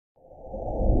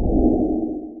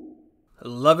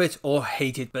love it or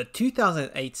hate it, but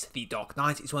 2008's The Dark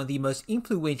Knight is one of the most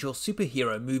influential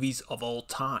superhero movies of all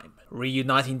time.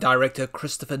 Reuniting director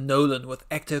Christopher Nolan with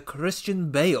actor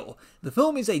Christian Bale, the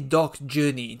film is a dark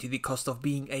journey into the cost of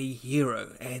being a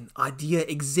hero, an idea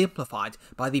exemplified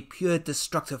by the pure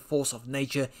destructive force of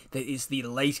nature that is the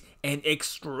late and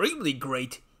extremely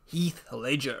great Heath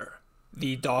Ledger.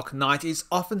 The Dark Knight is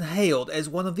often hailed as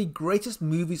one of the greatest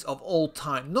movies of all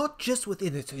time, not just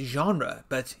within its genre,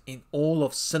 but in all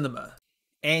of cinema.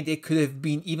 And it could have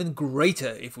been even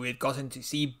greater if we had gotten to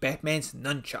see Batman's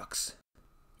nunchucks.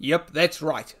 Yep, that's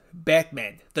right,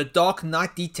 Batman, the Dark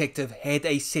Knight detective, had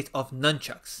a set of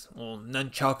nunchucks, or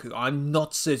nunchaku, I'm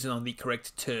not certain on the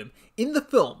correct term, in the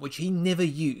film which he never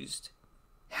used.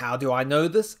 How do I know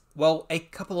this? Well, a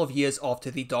couple of years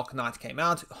after The Dark Knight came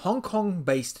out, Hong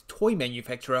Kong-based toy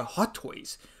manufacturer Hot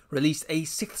Toys released a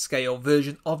 6th scale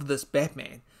version of this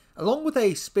Batman, along with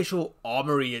a special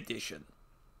Armory edition.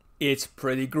 It's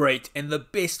pretty great, and the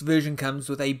best version comes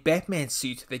with a Batman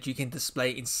suit that you can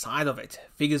display inside of it,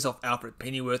 figures of Alfred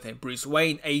Pennyworth and Bruce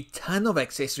Wayne, a ton of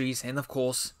accessories, and of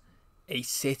course, a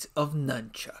set of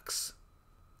nunchucks.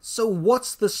 So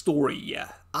what's the story here?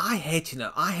 I had to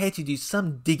know, I had to do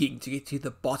some digging to get to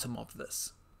the bottom of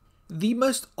this. The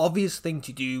most obvious thing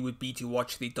to do would be to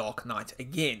watch The Dark Knight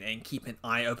again and keep an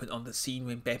eye open on the scene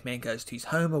when Batman goes to his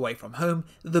home away from home,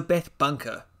 the Bat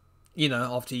Bunker. You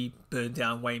know, after he burned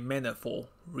down Wayne Manor for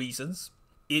reasons.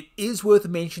 It is worth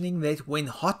mentioning that when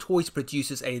Hot Toys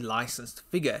produces a licensed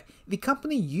figure, the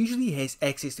company usually has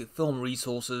access to film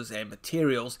resources and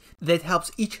materials that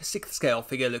helps each 6th scale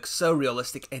figure look so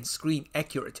realistic and screen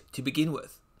accurate to begin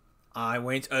with. I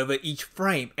went over each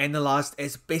frame, analysed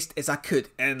as best as I could,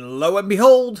 and lo and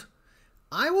behold,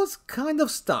 I was kind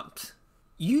of stumped.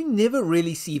 You never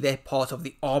really see that part of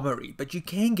the armory, but you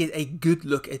can get a good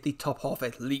look at the top half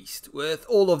at least, with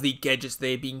all of the gadgets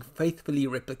there being faithfully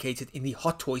replicated in the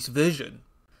Hot Toys version.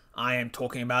 I am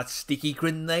talking about sticky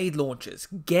grenade launchers,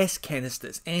 gas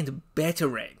canisters, and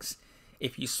batarangs.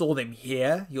 If you saw them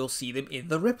here, you'll see them in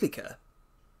the replica.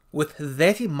 With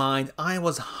that in mind, I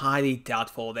was highly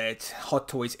doubtful that Hot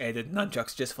Toys added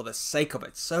nunchucks just for the sake of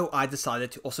it, so I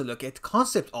decided to also look at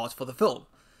concept art for the film.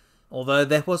 Although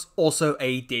that was also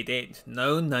a dead end,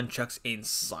 no nunchucks in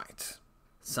sight.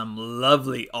 Some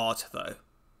lovely art though.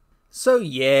 So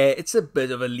yeah, it's a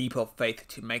bit of a leap of faith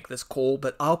to make this call,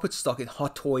 but I'll put stock in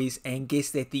Hot Toys and guess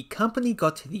that the company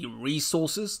got the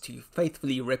resources to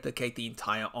faithfully replicate the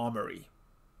entire armory.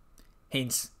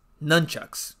 Hence,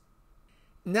 nunchucks.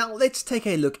 Now let's take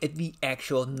a look at the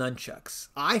actual nunchucks.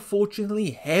 I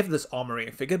fortunately have this armory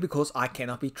figure because I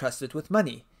cannot be trusted with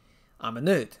money. I'm a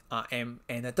nerd, I am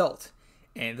an adult,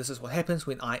 and this is what happens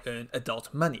when I earn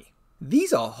adult money.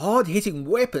 These are hard-hitting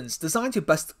weapons designed to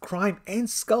bust crime and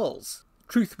skulls.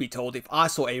 Truth be told, if I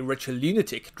saw a rich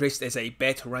lunatic dressed as a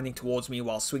bat running towards me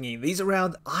while swinging these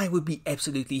around, I would be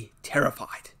absolutely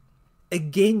terrified.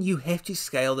 Again, you have to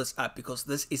scale this up because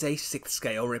this is a 6th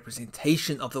scale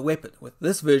representation of the weapon, with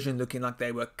this version looking like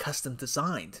they were custom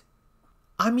designed.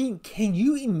 I mean, can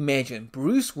you imagine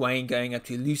Bruce Wayne going up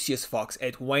to Lucius Fox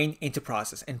at Wayne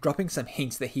Enterprises and dropping some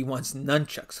hints that he wants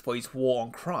nunchucks for his war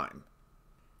on crime?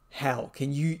 Hell,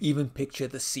 can you even picture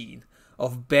the scene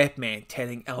of Batman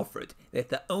telling Alfred that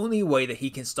the only way that he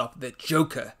can stop the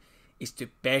Joker is to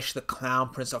bash the clown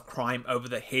prince of crime over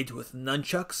the head with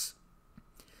nunchucks?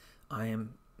 I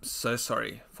am so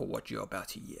sorry for what you're about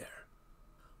to hear.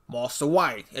 Master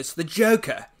Wayne, it's the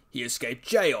Joker! He escaped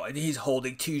jail and he's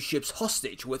holding 2 ships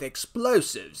hostage with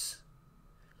explosives.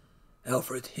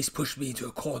 Alfred, he's pushed me into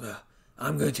a corner.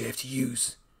 I'm going to have to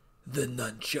use the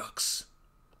nunchucks.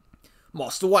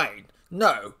 Master Wayne,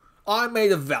 no. I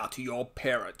made a vow to your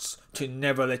parents to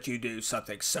never let you do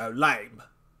something so lame.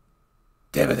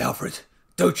 Damn it, Alfred.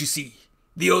 Don't you see?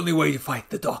 The only way to fight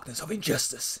the darkness of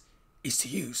injustice is to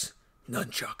use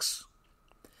nunchucks.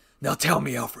 Now tell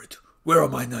me, Alfred, where are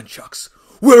my nunchucks?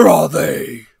 Where are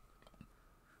they?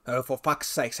 Oh, for fuck's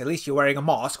sakes, at least you're wearing a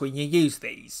mask when you use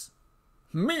these.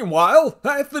 Meanwhile,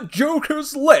 at the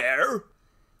Joker's lair...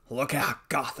 Look out,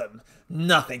 Gotham.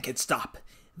 Nothing can stop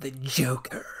the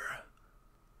Joker.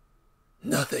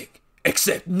 Nothing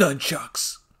except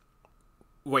nunchucks.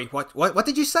 Wait, what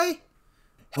did you say?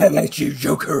 How about you,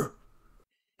 Joker?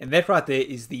 And that right there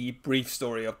is the brief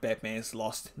story of Batman's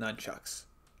lost nunchucks.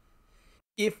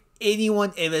 If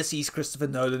anyone ever sees Christopher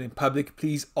Nolan in public,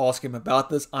 please ask him about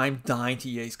this. I'm dying to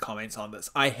hear his comments on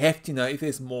this. I have to know if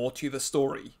there's more to the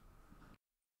story.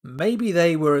 Maybe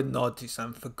they were a nod to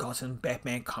some forgotten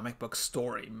Batman comic book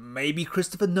story. Maybe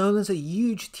Christopher Nolan's a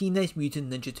huge Teenage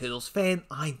Mutant Ninja Turtles fan.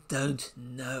 I don't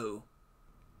know.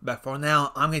 But for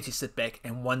now, I'm going to sit back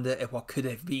and wonder at what could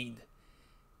have been.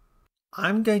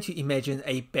 I'm going to imagine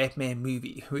a Batman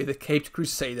movie where the Caped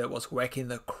Crusader was whacking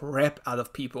the crap out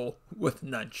of people with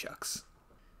nunchucks.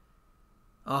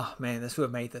 Oh man, this would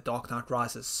have made The Dark Knight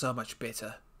Rises so much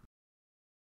better.